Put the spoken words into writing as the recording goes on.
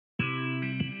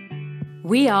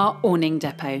We are Awning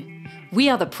Depot. We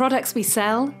are the products we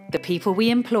sell, the people we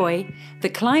employ, the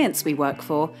clients we work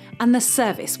for, and the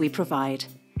service we provide.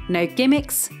 No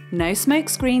gimmicks, no smoke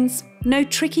screens, no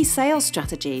tricky sales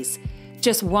strategies,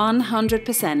 just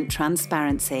 100%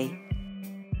 transparency.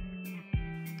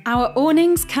 Our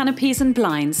awnings, canopies and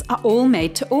blinds are all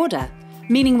made to order,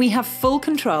 meaning we have full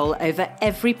control over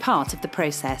every part of the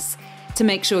process to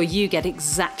make sure you get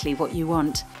exactly what you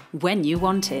want, when you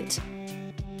want it.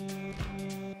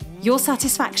 Your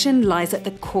satisfaction lies at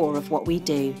the core of what we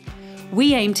do.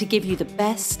 We aim to give you the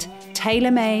best,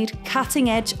 tailor-made,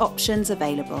 cutting-edge options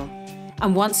available.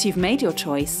 And once you've made your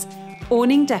choice,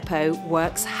 Awning Depot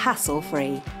works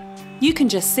hassle-free. You can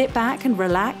just sit back and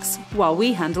relax while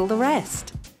we handle the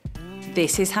rest.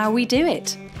 This is how we do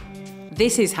it.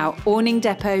 This is how Awning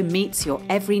Depot meets your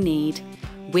every need,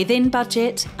 within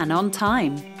budget and on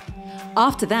time.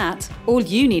 After that, all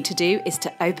you need to do is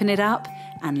to open it up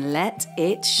and let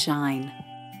it shine.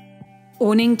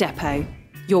 Awning Depot,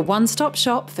 your one-stop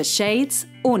shop for shades,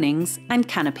 awnings and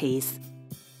canopies.